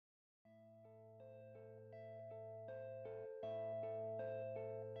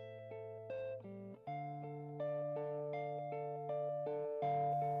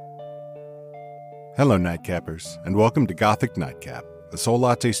Hello, Nightcappers, and welcome to Gothic Nightcap, a Soul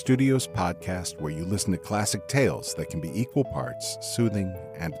Latte Studios podcast where you listen to classic tales that can be equal parts soothing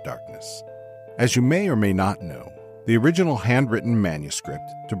and darkness. As you may or may not know, the original handwritten manuscript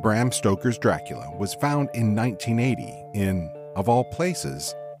to Bram Stoker's Dracula was found in 1980 in, of all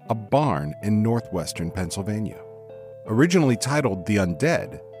places, a barn in northwestern Pennsylvania. Originally titled The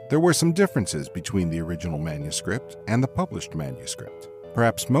Undead, there were some differences between the original manuscript and the published manuscript.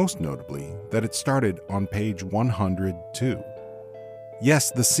 Perhaps most notably, that it started on page 102.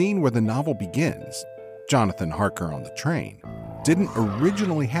 Yes, the scene where the novel begins, Jonathan Harker on the train, didn't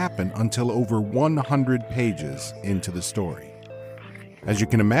originally happen until over 100 pages into the story. As you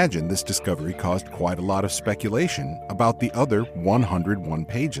can imagine, this discovery caused quite a lot of speculation about the other 101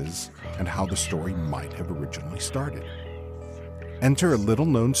 pages and how the story might have originally started. Enter a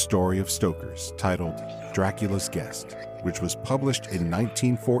little-known story of Stoker's titled Dracula's Guest, which was published in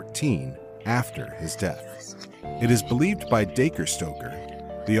 1914 after his death. It is believed by Dacre Stoker,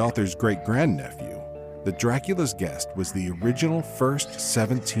 the author's great-grandnephew, that Dracula's Guest was the original first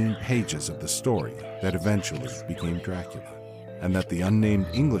 17 pages of the story that eventually became Dracula, and that the unnamed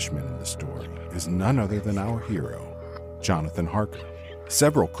Englishman in the story is none other than our hero, Jonathan Harker.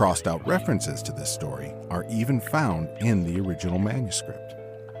 Several crossed-out references to this story are even found in the original manuscript.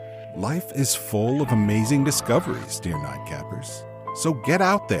 Life is full of amazing discoveries, dear Nightcappers. So get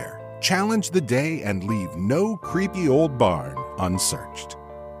out there, challenge the day, and leave no creepy old barn unsearched.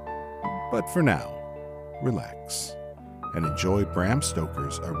 But for now, relax and enjoy Bram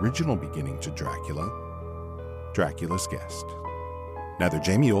Stoker's original beginning to Dracula, Dracula's Guest. Neither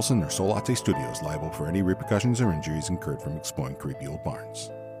Jamie Olsen nor Soul Latte Studios liable for any repercussions or injuries incurred from exploring creepy old barns.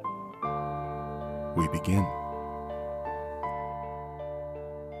 We begin.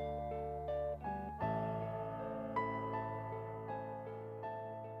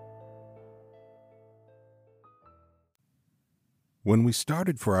 When we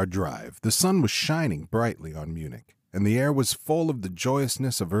started for our drive, the sun was shining brightly on Munich, and the air was full of the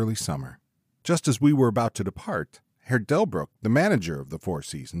joyousness of early summer. Just as we were about to depart, Herr Delbruck, the manager of the Four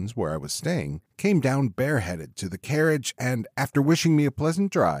Seasons, where I was staying, came down bareheaded to the carriage and, after wishing me a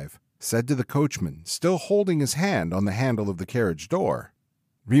pleasant drive, said to the coachman, still holding his hand on the handle of the carriage door,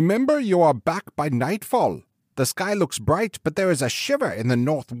 "Remember, you are back by nightfall. The sky looks bright, but there is a shiver in the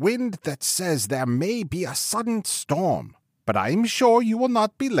north wind that says there may be a sudden storm. But I'm sure you will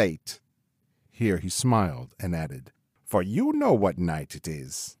not be late." Here he smiled and added, "For you know what night it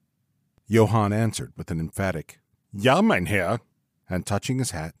is." Johann answered with an emphatic, "Ja, mein Herr," and touching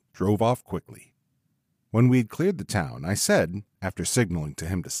his hat, drove off quickly. When we had cleared the town, I said, after signaling to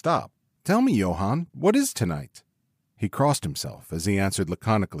him to stop, "Tell me, Johann, what is tonight?" He crossed himself as he answered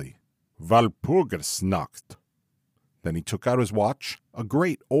laconically, "Walpurgisnacht." Then he took out his watch, a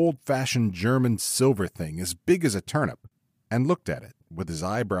great old-fashioned German silver thing as big as a turnip, and looked at it, with his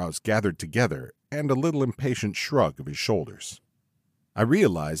eyebrows gathered together and a little impatient shrug of his shoulders. I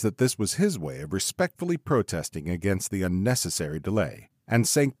realized that this was his way of respectfully protesting against the unnecessary delay, and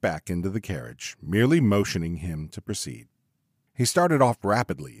sank back into the carriage, merely motioning him to proceed. He started off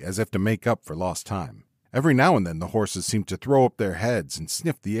rapidly, as if to make up for lost time. Every now and then the horses seemed to throw up their heads and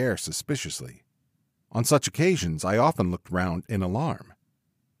sniff the air suspiciously. On such occasions I often looked round in alarm.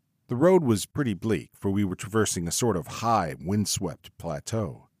 The road was pretty bleak, for we were traversing a sort of high, windswept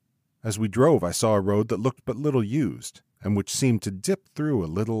plateau. As we drove, I saw a road that looked but little used, and which seemed to dip through a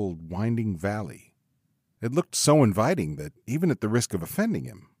little winding valley. It looked so inviting that, even at the risk of offending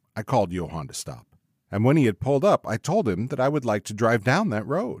him, I called Johann to stop, and when he had pulled up, I told him that I would like to drive down that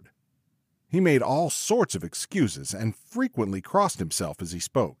road. He made all sorts of excuses and frequently crossed himself as he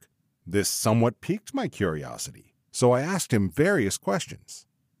spoke. This somewhat piqued my curiosity, so I asked him various questions.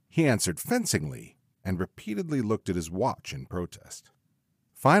 He answered fencingly and repeatedly looked at his watch in protest.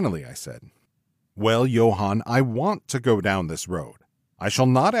 Finally, I said, "Well, Johann, I want to go down this road. I shall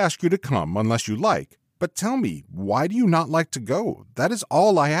not ask you to come unless you like, but tell me, why do you not like to go? That is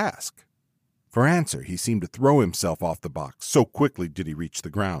all I ask." For answer, he seemed to throw himself off the box, so quickly did he reach the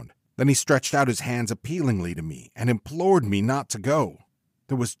ground. Then he stretched out his hands appealingly to me and implored me not to go.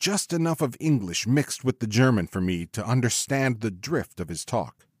 There was just enough of English mixed with the German for me to understand the drift of his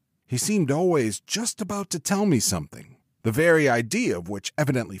talk. He seemed always just about to tell me something, the very idea of which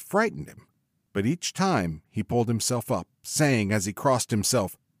evidently frightened him. But each time he pulled himself up, saying as he crossed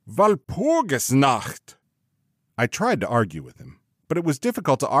himself, "Walpurgisnacht." I tried to argue with him, but it was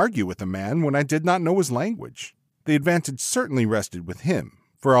difficult to argue with a man when I did not know his language. The advantage certainly rested with him,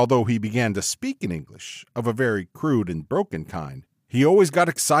 for although he began to speak in English, of a very crude and broken kind, he always got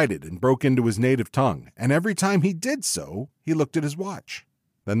excited and broke into his native tongue, and every time he did so, he looked at his watch.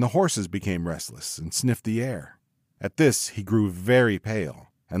 Then the horses became restless and sniffed the air. At this, he grew very pale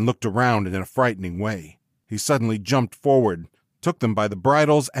and looked around in a frightening way. He suddenly jumped forward, took them by the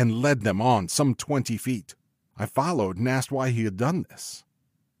bridles, and led them on some 20 feet. I followed and asked why he had done this.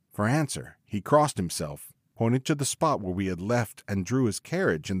 For answer, he crossed himself, pointed to the spot where we had left, and drew his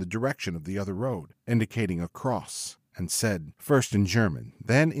carriage in the direction of the other road, indicating a cross, and said, first in German,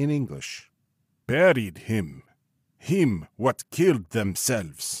 then in English, "Buried him what killed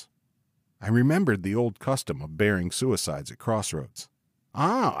themselves." I remembered the old custom of burying suicides at crossroads.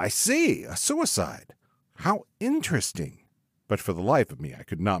 Ah, I see, a suicide. How interesting. But for the life of me, I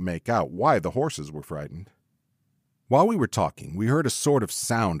could not make out why the horses were frightened. While we were talking, we heard a sort of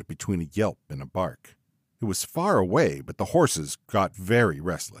sound between a yelp and a bark. It was far away, but the horses got very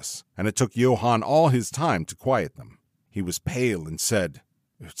restless, and it took Johann all his time to quiet them. He was pale and said,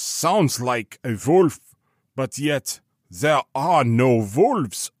 "It sounds like a wolf, but yet there are no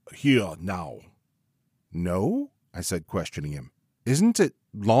wolves here now." "No?" I said, questioning him. "Isn't it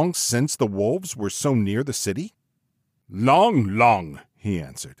long since the wolves were so near the city?" Long, he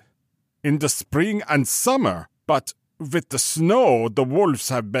answered. "In the spring and summer, but with the snow, the wolves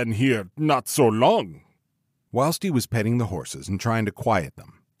have been here not so long." Whilst he was petting the horses and trying to quiet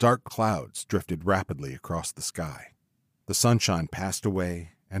them, dark clouds drifted rapidly across the sky. The sunshine passed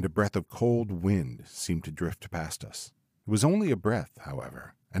away, and a breath of cold wind seemed to drift past us. It was only a breath,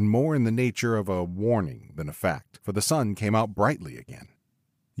 however, and more in the nature of a warning than a fact, for the sun came out brightly again.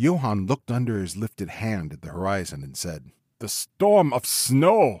 Johann looked under his lifted hand at the horizon and said, "The storm of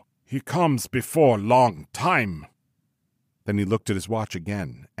snow, he comes before long time." Then he looked at his watch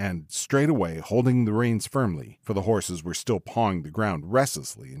again, and straightway, holding the reins firmly, for the horses were still pawing the ground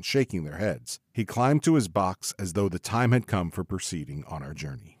restlessly and shaking their heads, he climbed to his box as though the time had come for proceeding on our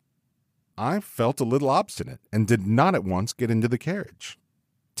journey. I felt a little obstinate and did not at once get into the carriage.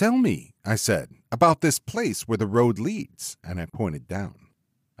 "Tell me," I said, "about this place where the road leads," and I pointed down.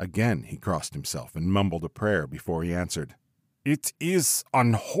 Again he crossed himself and mumbled a prayer before he answered, "It is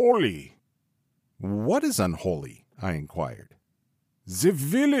unholy." "What is unholy?" I inquired. "The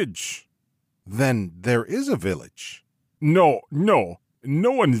village." "Then there is a village?" No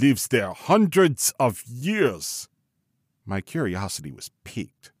one lives there hundreds of years." My curiosity was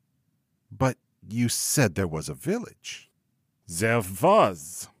piqued. "But you said there was a village." "There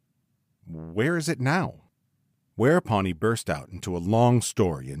was." "Where is it now?" Whereupon he burst out into a long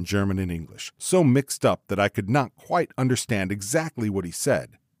story in German and English, so mixed up that I could not quite understand exactly what he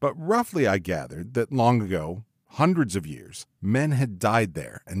said, but roughly I gathered that long ago, hundreds of years, men had died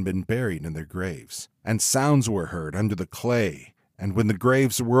there and been buried in their graves, and sounds were heard under the clay, and when the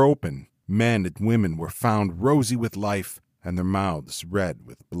graves were open, men and women were found rosy with life and their mouths red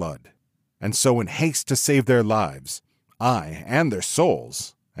with blood. And so in haste to save their lives, I and their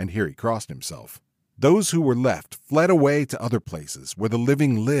souls, and here he crossed himself, those who were left fled away to other places where the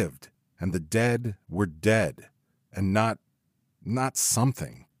living lived, and the dead were dead, and not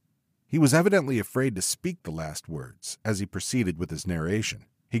something. He was evidently afraid to speak the last words as he proceeded with his narration.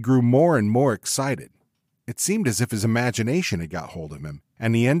 He grew more and more excited. It seemed as if his imagination had got hold of him,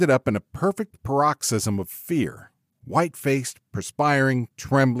 and he ended up in a perfect paroxysm of fear, white-faced, perspiring,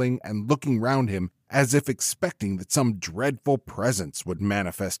 trembling, and looking round him as if expecting that some dreadful presence would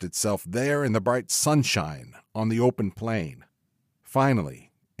manifest itself there in the bright sunshine on the open plain. Finally,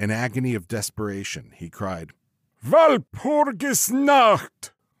 in agony of desperation, he cried,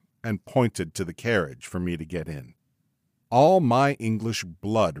 "Walpurgisnacht!" and pointed to the carriage for me to get in. All my English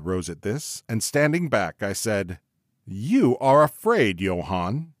blood rose at this, and standing back, I said, "You are afraid,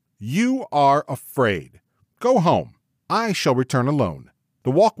 Johann. You are afraid. Go home. I shall return alone. The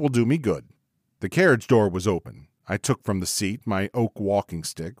walk will do me good." The carriage door was open. I took from the seat my oak walking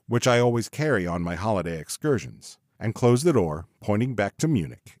stick, which I always carry on my holiday excursions, and closed the door, pointing back to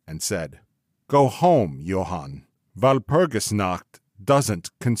Munich, and said, "Go home, Johann. Walpurgisnacht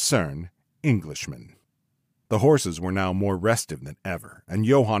doesn't concern Englishmen." The horses were now more restive than ever, and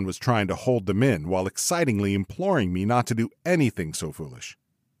Johann was trying to hold them in while excitingly imploring me not to do anything so foolish.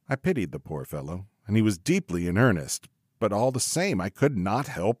 I pitied the poor fellow, and he was deeply in earnest, but all the same I could not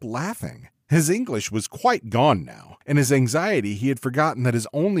help laughing. His English was quite gone now. In his anxiety he had forgotten that his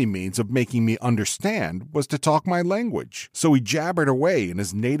only means of making me understand was to talk my language, so he jabbered away in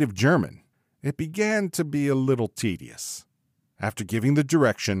his native German. It began to be a little tedious. After giving the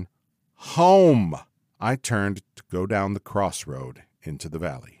direction, "Home," I turned to go down the crossroad into the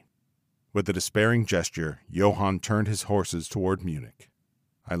valley. With a despairing gesture, Johann turned his horses toward Munich.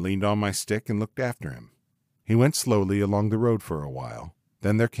 I leaned on my stick and looked after him. He went slowly along the road for a while.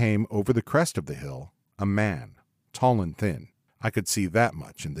 Then there came over the crest of the hill a man, tall and thin. I could see that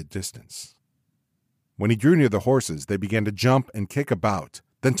much in the distance. When he drew near the horses, they began to jump and kick about,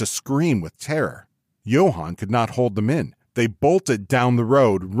 then to scream with terror. Johann could not hold them in. They bolted down the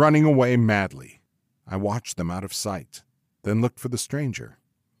road, running away madly. I watched them out of sight, then looked for the stranger,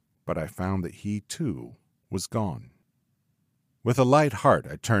 but I found that he, too, was gone. With a light heart,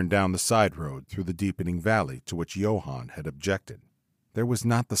 I turned down the side road through the deepening valley to which Johann had objected. There was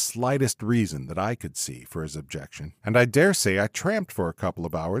not the slightest reason that I could see for his objection, and I dare say I tramped for a couple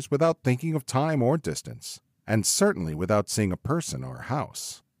of hours without thinking of time or distance, and certainly without seeing a person or a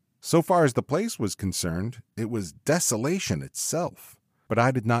house. So far as the place was concerned, it was desolation itself, but I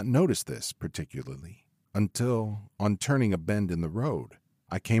did not notice this particularly until, on turning a bend in the road,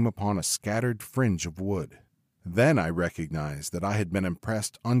 I came upon a scattered fringe of wood. Then I recognized that I had been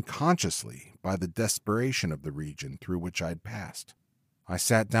impressed unconsciously by the desperation of the region through which I had passed. I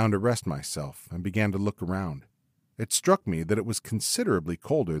sat down to rest myself and began to look around. It struck me that it was considerably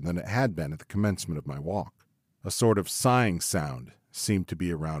colder than it had been at the commencement of my walk. A sort of sighing sound seemed to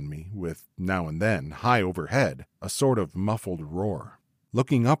be around me, with, now and then, high overhead, a sort of muffled roar.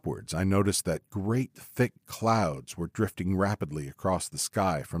 Looking upwards, I noticed that great thick clouds were drifting rapidly across the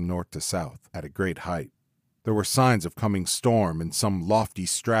sky from north to south at a great height. There were signs of coming storm in some lofty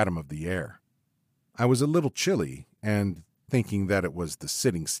stratum of the air. I was a little chilly, and, thinking that it was the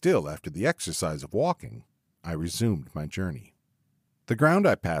sitting still after the exercise of walking, I resumed my journey. The ground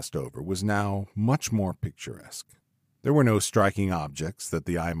I passed over was now much more picturesque. There were no striking objects that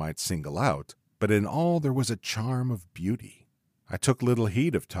the eye might single out, but in all there was a charm of beauty. I took little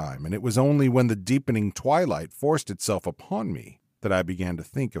heed of time, and it was only when the deepening twilight forced itself upon me that I began to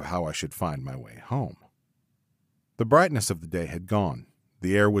think of how I should find my way home. The brightness of the day had gone.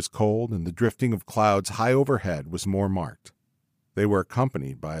 The air was cold, and the drifting of clouds high overhead was more marked. They were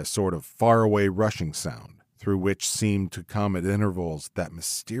accompanied by a sort of far-away rushing sound, through which seemed to come at intervals that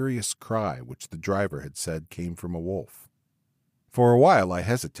mysterious cry which the driver had said came from a wolf. For a while I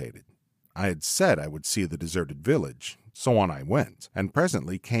hesitated. I had said I would see the deserted village, so on I went, and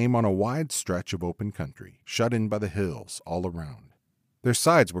presently came on a wide stretch of open country, shut in by the hills all around. Their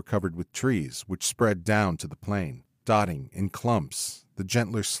sides were covered with trees, which spread down to the plain, dotting, in clumps, the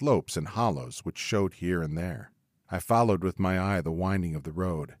gentler slopes and hollows which showed here and there. I followed with my eye the winding of the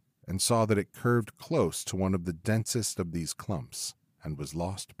road, and saw that it curved close to one of the densest of these clumps, and was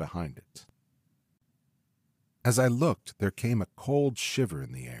lost behind it. As I looked, there came a cold shiver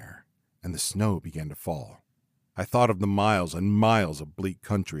in the air, and the snow began to fall. I thought of the miles and miles of bleak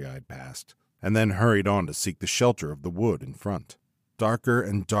country I had passed, and then hurried on to seek the shelter of the wood in front. Darker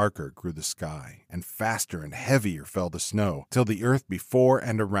and darker grew the sky, and faster and heavier fell the snow, till the earth before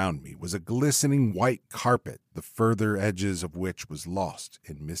and around me was a glistening white carpet, the further edges of which was lost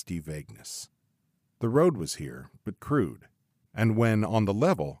in misty vagueness. The road was here, but crude, and when on the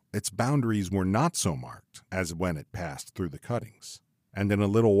level, its boundaries were not so marked as when it passed through the cuttings. And in a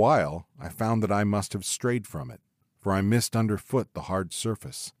little while I found that I must have strayed from it, for I missed underfoot the hard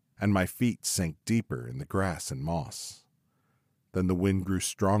surface, and my feet sank deeper in the grass and moss. Then the wind grew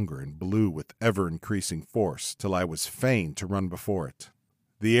stronger and blew with ever-increasing force, till I was fain to run before it.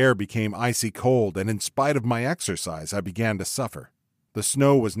 The air became icy cold, and in spite of my exercise I began to suffer. The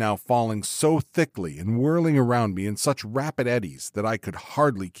snow was now falling so thickly and whirling around me in such rapid eddies that I could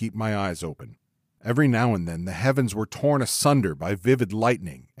hardly keep my eyes open. Every now and then the heavens were torn asunder by vivid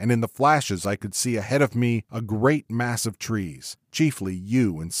lightning, and in the flashes I could see ahead of me a great mass of trees, chiefly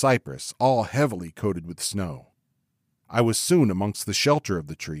yew and cypress, all heavily coated with snow. I was soon amongst the shelter of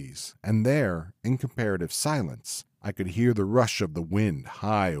the trees, and there, in comparative silence, I could hear the rush of the wind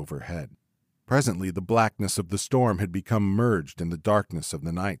high overhead. Presently the blackness of the storm had become merged in the darkness of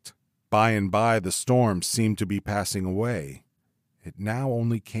the night. By and by the storm seemed to be passing away. It now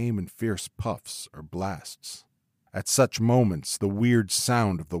only came in fierce puffs or blasts. At such moments the weird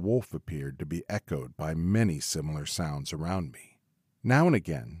sound of the wolf appeared to be echoed by many similar sounds around me. Now and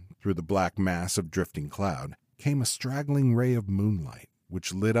again, through the black mass of drifting cloud, came a straggling ray of moonlight,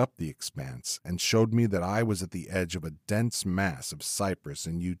 which lit up the expanse and showed me that I was at the edge of a dense mass of cypress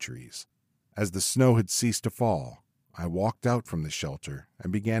and yew trees. As the snow had ceased to fall, I walked out from the shelter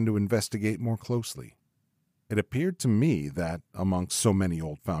and began to investigate more closely. It appeared to me that, amongst so many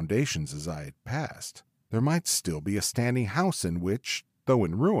old foundations as I had passed, there might still be a standing house in which, though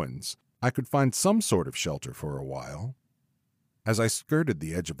in ruins, I could find some sort of shelter for a while. As I skirted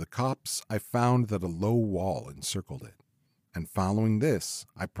the edge of the copse, I found that a low wall encircled it, and following this,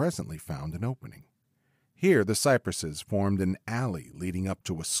 I presently found an opening. Here the cypresses formed an alley leading up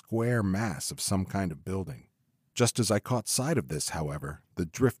to a square mass of some kind of building. Just as I caught sight of this, however, the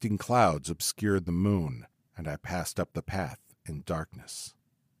drifting clouds obscured the moon, and I passed up the path in darkness.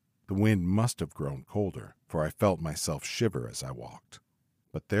 The wind must have grown colder, for I felt myself shiver as I walked.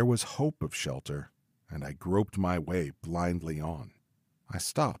 But there was hope of shelter, and I groped my way blindly on. I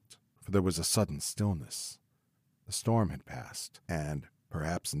stopped, for there was a sudden stillness. The storm had passed, and,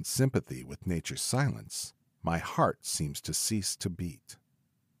 perhaps in sympathy with nature's silence, my heart seems to cease to beat.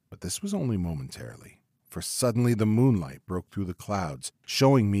 But this was only momentarily, for suddenly the moonlight broke through the clouds,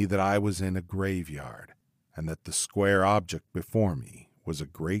 showing me that I was in a graveyard, and that the square object before me was a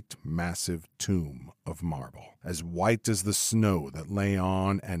great massive tomb of marble, as white as the snow that lay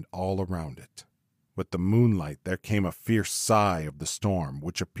on and all around it. With the moonlight there came a fierce sigh of the storm,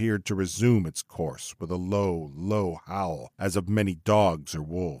 which appeared to resume its course with a low, low howl, as of many dogs or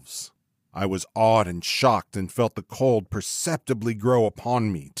wolves. I was awed and shocked, and felt the cold perceptibly grow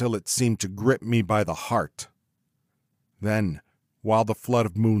upon me till it seemed to grip me by the heart. Then, while the flood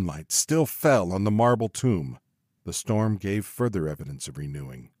of moonlight still fell on the marble tomb, the storm gave further evidence of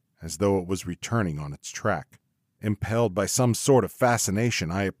renewing, as though it was returning on its track. Impelled by some sort of fascination,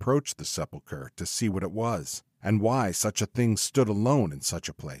 I approached the sepulchre to see what it was, and why such a thing stood alone in such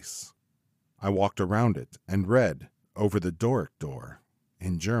a place. I walked around it, and read, over the Doric door,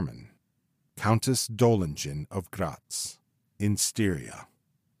 in German, Countess Dolingen of Graz, in Styria.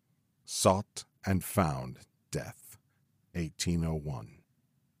 Sought and found death, 1801.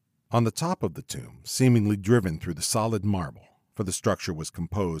 On the top of the tomb, seemingly driven through the solid marble, for the structure was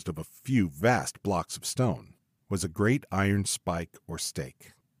composed of a few vast blocks of stone, was a great iron spike or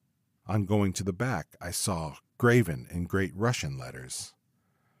stake. On going to the back, I saw, graven in great Russian letters,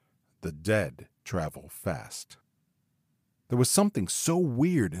 "The dead travel fast." There was something so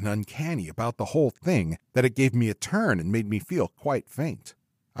weird and uncanny about the whole thing that it gave me a turn and made me feel quite faint.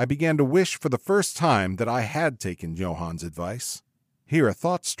 I began to wish for the first time that I had taken Johann's advice. Here a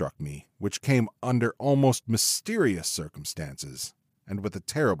thought struck me, which came under almost mysterious circumstances, and with a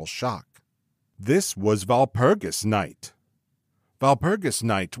terrible shock. This was Walpurgis Night. Walpurgis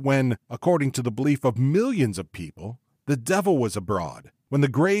Night, when, according to the belief of millions of people, the devil was abroad, when the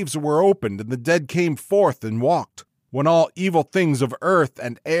graves were opened and the dead came forth and walked, when all evil things of earth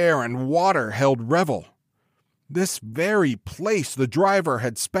and air and water held revel. This very place the driver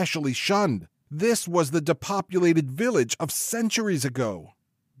had specially shunned. This was the depopulated village of centuries ago.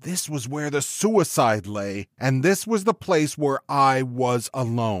 This was where the suicide lay, and this was the place where I was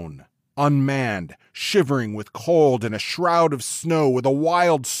alone, unmanned, shivering with cold in a shroud of snow, with a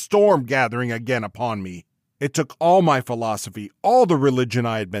wild storm gathering again upon me. It took all my philosophy, all the religion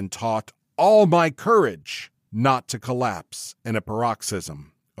I had been taught, all my courage, not to collapse in a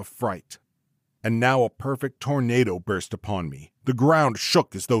paroxysm of fright. And now a perfect tornado burst upon me. The ground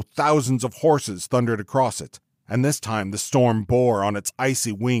shook as though thousands of horses thundered across it, and this time the storm bore on its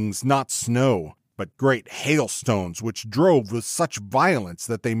icy wings not snow, but great hailstones which drove with such violence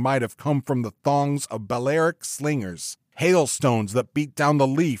that they might have come from the thongs of Balearic slingers, hailstones that beat down the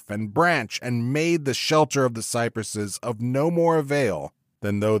leaf and branch and made the shelter of the cypresses of no more avail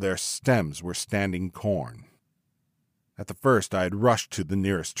than though their stems were standing corn. At the first I had rushed to the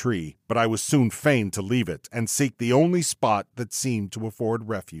nearest tree, but I was soon fain to leave it and seek the only spot that seemed to afford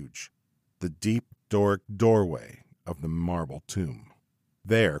refuge, the deep Doric doorway of the marble tomb.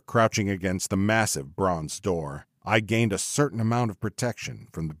 There, crouching against the massive bronze door, I gained a certain amount of protection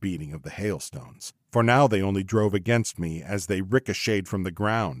from the beating of the hailstones, for now they only drove against me as they ricocheted from the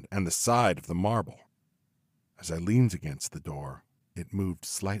ground and the side of the marble. As I leaned against the door, it moved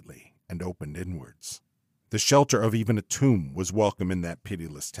slightly and opened inwards. The shelter of even a tomb was welcome in that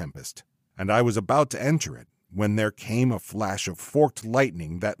pitiless tempest, and I was about to enter it when there came a flash of forked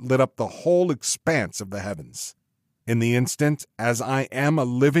lightning that lit up the whole expanse of the heavens. In the instant, as I am a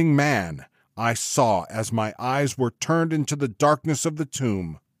living man, I saw, as my eyes were turned into the darkness of the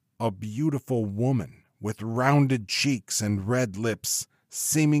tomb, a beautiful woman with rounded cheeks and red lips,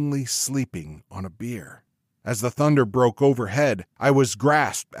 seemingly sleeping on a bier. As the thunder broke overhead, I was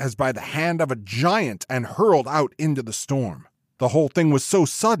grasped as by the hand of a giant and hurled out into the storm. The whole thing was so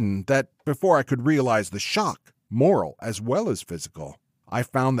sudden that, before I could realize the shock, moral as well as physical, I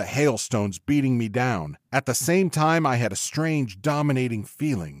found the hailstones beating me down. At the same time, I had a strange, dominating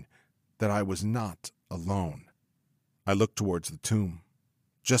feeling that I was not alone. I looked towards the tomb.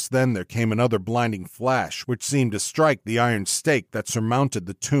 Just then there came another blinding flash, which seemed to strike the iron stake that surmounted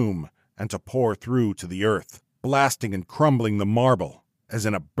the tomb, and to pour through to the earth, blasting and crumbling the marble as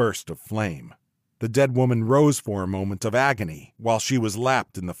in a burst of flame. The dead woman rose for a moment of agony while she was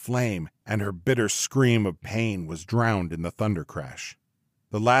lapped in the flame, and her bitter scream of pain was drowned in the thunder crash.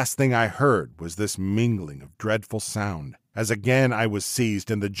 The last thing I heard was this mingling of dreadful sound as again I was seized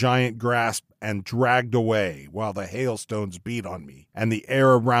in the giant grasp and dragged away while the hailstones beat on me and the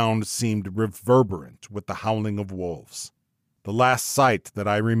air around seemed reverberant with the howling of wolves. The last sight that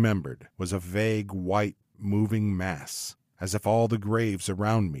I remembered was a vague white moving mass, as if all the graves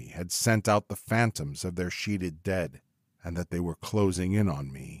around me had sent out the phantoms of their sheeted dead, and that they were closing in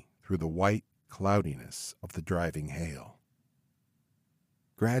on me through the white cloudiness of the driving hail.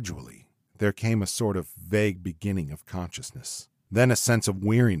 Gradually, there came a sort of vague beginning of consciousness, then a sense of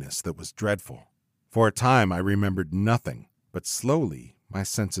weariness that was dreadful. For a time I remembered nothing, but slowly my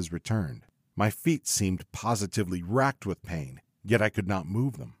senses returned. My feet seemed positively racked with pain, yet I could not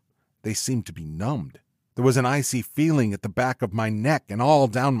move them. They seemed to be numbed. There was an icy feeling at the back of my neck and all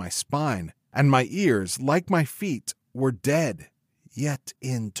down my spine, and my ears, like my feet, were dead, yet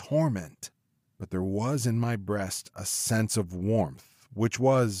in torment. But there was in my breast a sense of warmth, which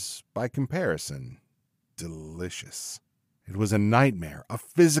was, by comparison, delicious. It was a nightmare, a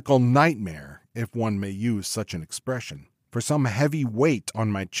physical nightmare, if one may use such an expression, for some heavy weight on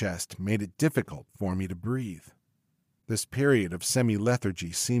my chest made it difficult for me to breathe. This period of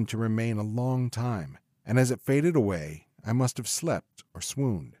semi-lethargy seemed to remain a long time, and as it faded away, I must have slept or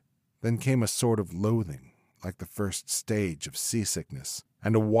swooned. Then came a sort of loathing, like the first stage of seasickness,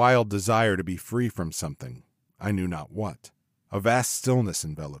 and a wild desire to be free from something, I knew not what. A vast stillness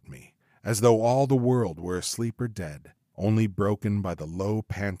enveloped me, as though all the world were asleep or dead, only broken by the low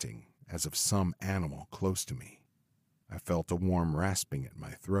panting as of some animal close to me. I felt a warm rasping at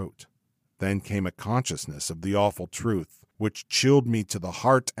my throat. Then came a consciousness of the awful truth, which chilled me to the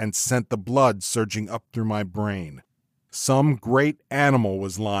heart and sent the blood surging up through my brain. Some great animal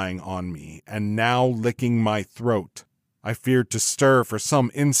was lying on me, and now licking my throat. I feared to stir, for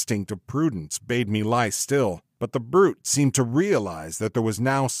some instinct of prudence bade me lie still, but the brute seemed to realize that there was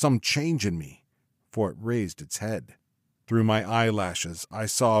now some change in me, for it raised its head. Through my eyelashes I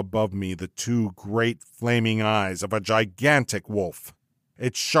saw above me the two great flaming eyes of a gigantic wolf.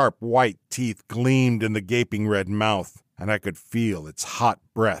 Its sharp white teeth gleamed in the gaping red mouth, and I could feel its hot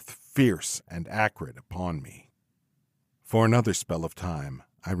breath fierce and acrid upon me. For another spell of time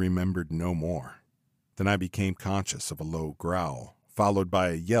I remembered no more. Then I became conscious of a low growl, followed by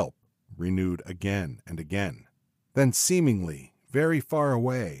a yelp, renewed again and again. Then seemingly very far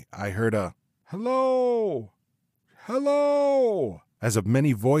away I heard a "Hello! Hello!" as of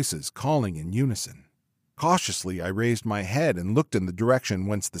many voices calling in unison. Cautiously I raised my head and looked in the direction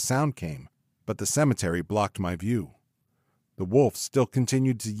whence the sound came, but the cemetery blocked my view. The wolf still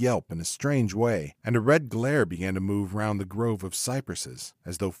continued to yelp in a strange way, and a red glare began to move round the grove of cypresses,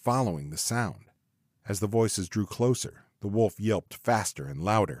 as though following the sound. As the voices drew closer, the wolf yelped faster and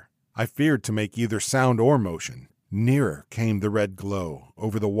louder. I feared to make either sound or motion. Nearer came the red glow,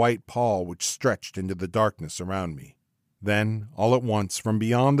 over the white pall which stretched into the darkness around me. Then, all at once, from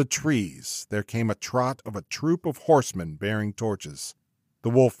beyond the trees, there came a trot of a troop of horsemen bearing torches. The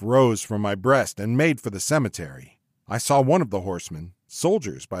wolf rose from my breast and made for the cemetery. I saw one of the horsemen,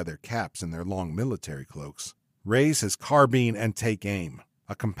 soldiers by their caps and their long military cloaks, raise his carbine and take aim.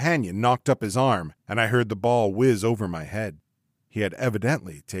 A companion knocked up his arm, and I heard the ball whiz over my head. He had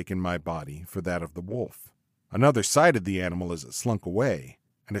evidently taken my body for that of the wolf. Another sighted the animal as it slunk away,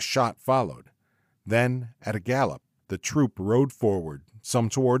 and a shot followed. Then, at a gallop, the troop rode forward, some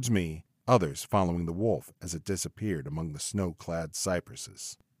towards me, others following the wolf as it disappeared among the snow-clad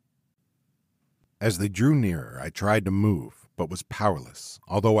cypresses. As they drew nearer, I tried to move, but was powerless,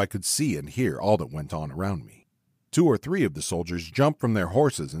 although I could see and hear all that went on around me. 2 or 3 of the soldiers jumped from their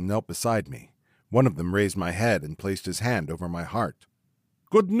horses and knelt beside me. One of them raised my head and placed his hand over my heart.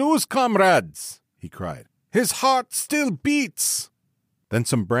 "Good news, comrades!" he cried. "His heart still beats!" Then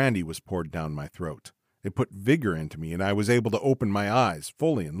some brandy was poured down my throat. It put vigor into me, and I was able to open my eyes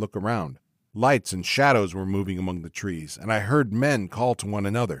fully and look around. Lights and shadows were moving among the trees, and I heard men call to one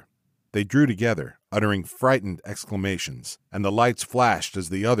another. They drew together, uttering frightened exclamations, and the lights flashed as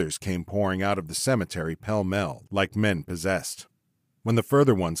the others came pouring out of the cemetery pell-mell, like men possessed. When the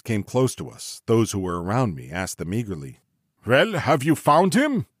further ones came close to us, those who were around me asked them eagerly, "Well, have you found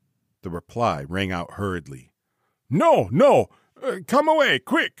him?" The reply rang out hurriedly, No, come away,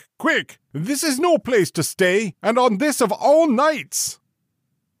 quick, quick! This is no place to stay, and on this of all nights!"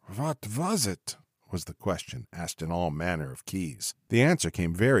 "What was it?" was the question, asked in all manner of keys. The answer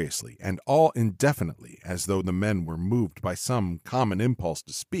came variously, and all indefinitely, as though the men were moved by some common impulse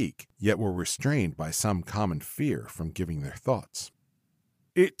to speak, yet were restrained by some common fear from giving their thoughts.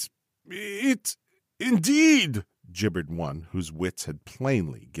 It, indeed," gibbered one whose wits had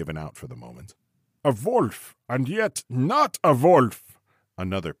plainly given out for the moment. "A wolf, and yet not a wolf,"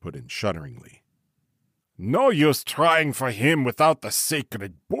 another put in shudderingly. No use trying for him without the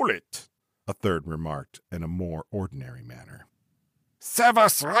sacred bullet, a third remarked in a more ordinary manner. Serve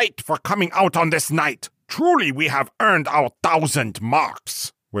us right for coming out on this night. Truly we have earned our 1,000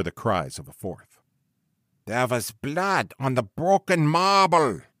 marks, were the cries of a fourth. There was blood on the broken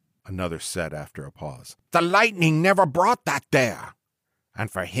marble, another said after a pause. The lightning never brought that there.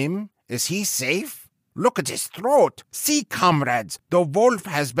 And for him, is he safe? Look at his throat. See, comrades, the wolf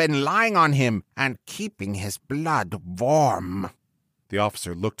has been lying on him and keeping his blood warm. The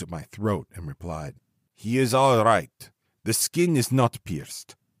officer looked at my throat and replied, He is all right. The skin is not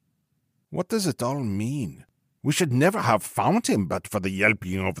pierced. What does it all mean? We should never have found him but for the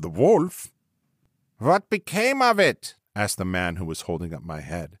yelping of the wolf. What became of it? Asked the man who was holding up my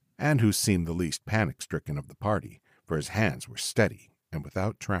head, and who seemed the least panic-stricken of the party, for his hands were steady and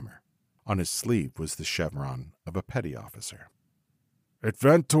without tremor. On his sleeve was the chevron of a petty officer. It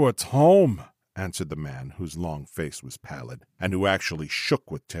went to its home, answered the man whose long face was pallid, and who actually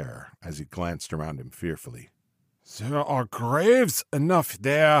shook with terror as he glanced around him fearfully. There are graves enough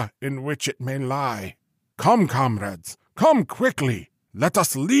there in which it may lie. Come, comrades, come quickly. Let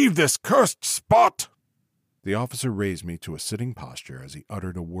us leave this cursed spot. The officer raised me to a sitting posture as he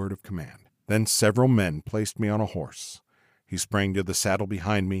uttered a word of command. Then several men placed me on a horse. He sprang to the saddle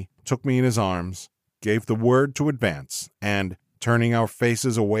behind me, took me in his arms, gave the word to advance, and, turning our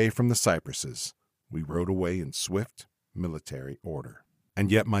faces away from the cypresses, we rode away in swift military order.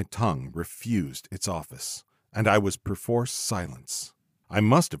 And yet my tongue refused its office, and I was perforce silent. I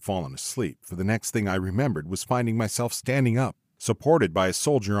must have fallen asleep, for the next thing I remembered was finding myself standing up, supported by a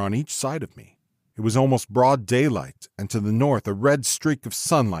soldier on each side of me. It was almost broad daylight, and to the north a red streak of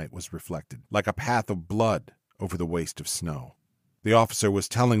sunlight was reflected, like a path of blood, over the waste of snow. The officer was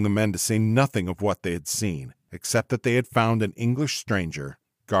telling the men to say nothing of what they had seen, except that they had found an English stranger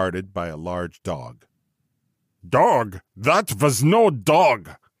guarded by a large dog. Dog? That was no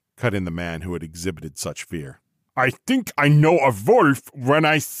dog, cut in the man who had exhibited such fear. I think I know a wolf when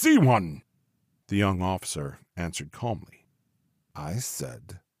I see one. The young officer answered calmly. I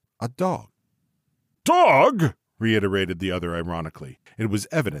said a dog. Dog? Reiterated the other ironically. It was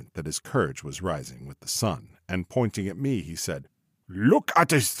evident that his courage was rising with the sun, and pointing at me, he said, Look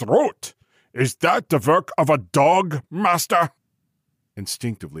at his throat. Is that the work of a dog, master?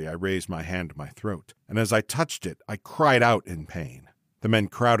 Instinctively, I raised my hand to my throat, and as I touched it, I cried out in pain. The men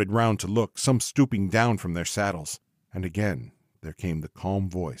crowded round to look, some stooping down from their saddles, and again there came the calm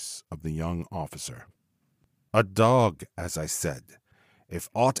voice of the young officer. A dog, as I said. If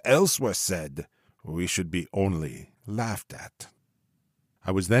aught else were said, we should be only laughed at.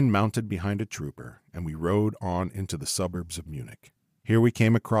 I was then mounted behind a trooper, and we rode on into the suburbs of Munich. Here we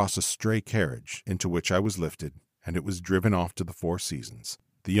came across a stray carriage, into which I was lifted, and it was driven off to the Four Seasons,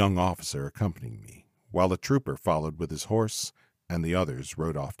 the young officer accompanying me, while the trooper followed with his horse, and the others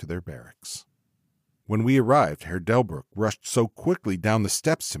rode off to their barracks. When we arrived, Herr Delbruck rushed so quickly down the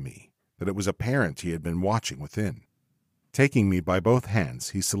steps to me that it was apparent he had been watching within. Taking me by both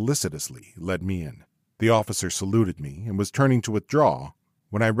hands, he solicitously led me in. The officer saluted me and was turning to withdraw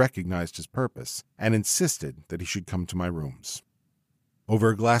when I recognized his purpose and insisted that he should come to my rooms. Over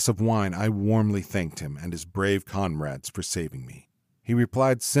a glass of wine, I warmly thanked him and his brave comrades for saving me. He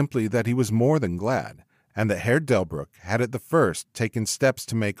replied simply that he was more than glad, and that Herr Delbruck had at the first taken steps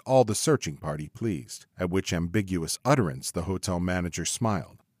to make all the searching party pleased, at which ambiguous utterance the hotel manager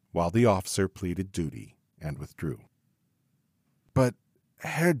smiled, while the officer pleaded duty and withdrew. But,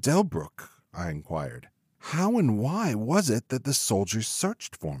 Herr Delbruck, I inquired, how and why was it that the soldiers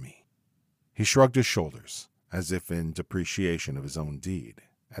searched for me? He shrugged his shoulders, as if in depreciation of his own deed,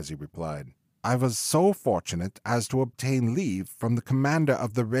 as he replied, I was so fortunate as to obtain leave from the commander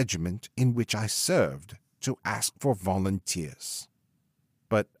of the regiment in which I served to ask for volunteers.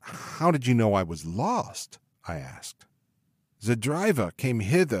 But how did you know I was lost? I asked. The driver came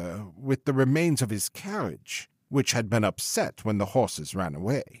hither with the remains of his carriage, which had been upset when the horses ran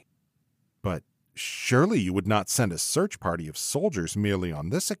away. But surely you would not send a search party of soldiers merely on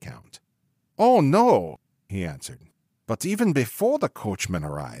this account. Oh, no, he answered. But even before the coachman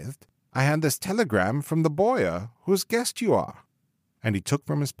arrived, I had this telegram from the boyar whose guest you are. And he took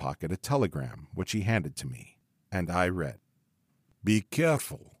from his pocket a telegram which he handed to me, and I read, Be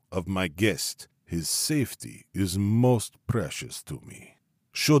careful of my guest. His safety is most precious to me.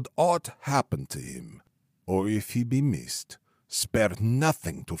 Should aught happen to him, or if he be missed, spare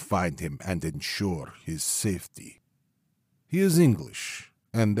nothing to find him and ensure his safety. He is English,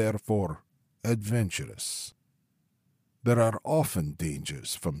 and therefore adventurous. There are often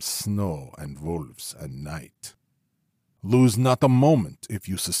dangers from snow and wolves at night. Lose not a moment if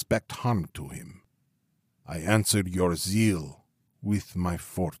you suspect harm to him. I answered your zeal with my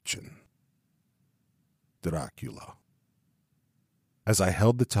fortune. Dracula. As I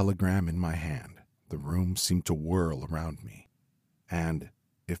held the telegram in my hand, the room seemed to whirl around me, and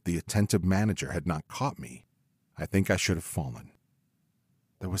if the attentive manager had not caught me, I think I should have fallen.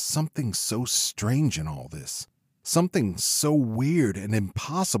 There was something so strange in all this, something so weird and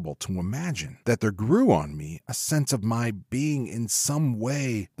impossible to imagine, that there grew on me a sense of my being in some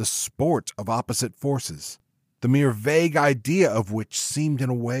way the sport of opposite forces, the mere vague idea of which seemed in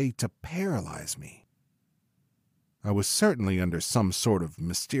a way to paralyze me. I was certainly under some sort of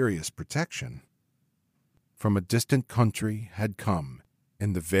mysterious protection. From a distant country had come,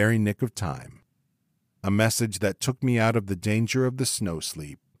 in the very nick of time, a message that took me out of the danger of the snow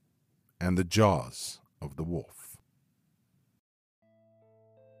sleep and the jaws of the wolf.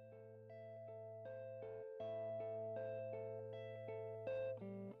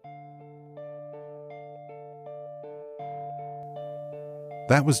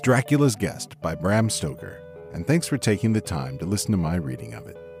 That was Dracula's Guest by Bram Stoker, and thanks for taking the time to listen to my reading of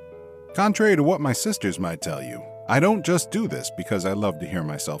it. Contrary to what my sisters might tell you, I don't just do this because I love to hear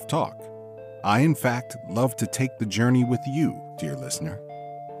myself talk. I, in fact, love to take the journey with you, dear listener.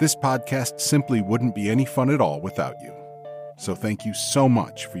 This podcast simply wouldn't be any fun at all without you. So thank you so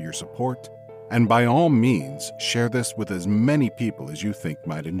much for your support, and by all means, share this with as many people as you think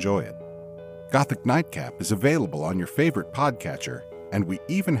might enjoy it. Gothic Nightcap is available on your favorite podcatcher, and we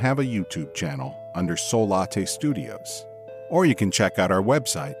even have a YouTube channel under Soul Latte Studios. Or you can check out our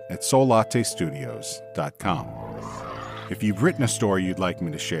website at soullatestudios.com. If you've written a story you'd like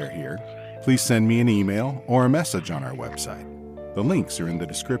me to share here, please send me an email or a message on our website. The links are in the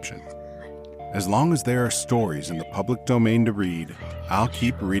description. As long as there are stories in the public domain to read, I'll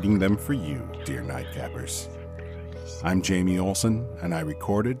keep reading them for you, dear Nightcappers. I'm Jamie Olson, and I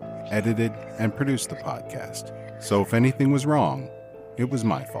recorded, edited, and produced the podcast. So if anything was wrong, it was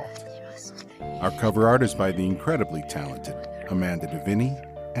my fault. Our cover art is by the incredibly talented Amanda Deviney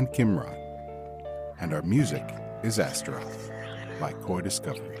and Kim Rock. And our music is Astaroth by Koi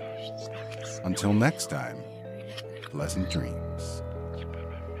Discovery. Until next time, pleasant dreams.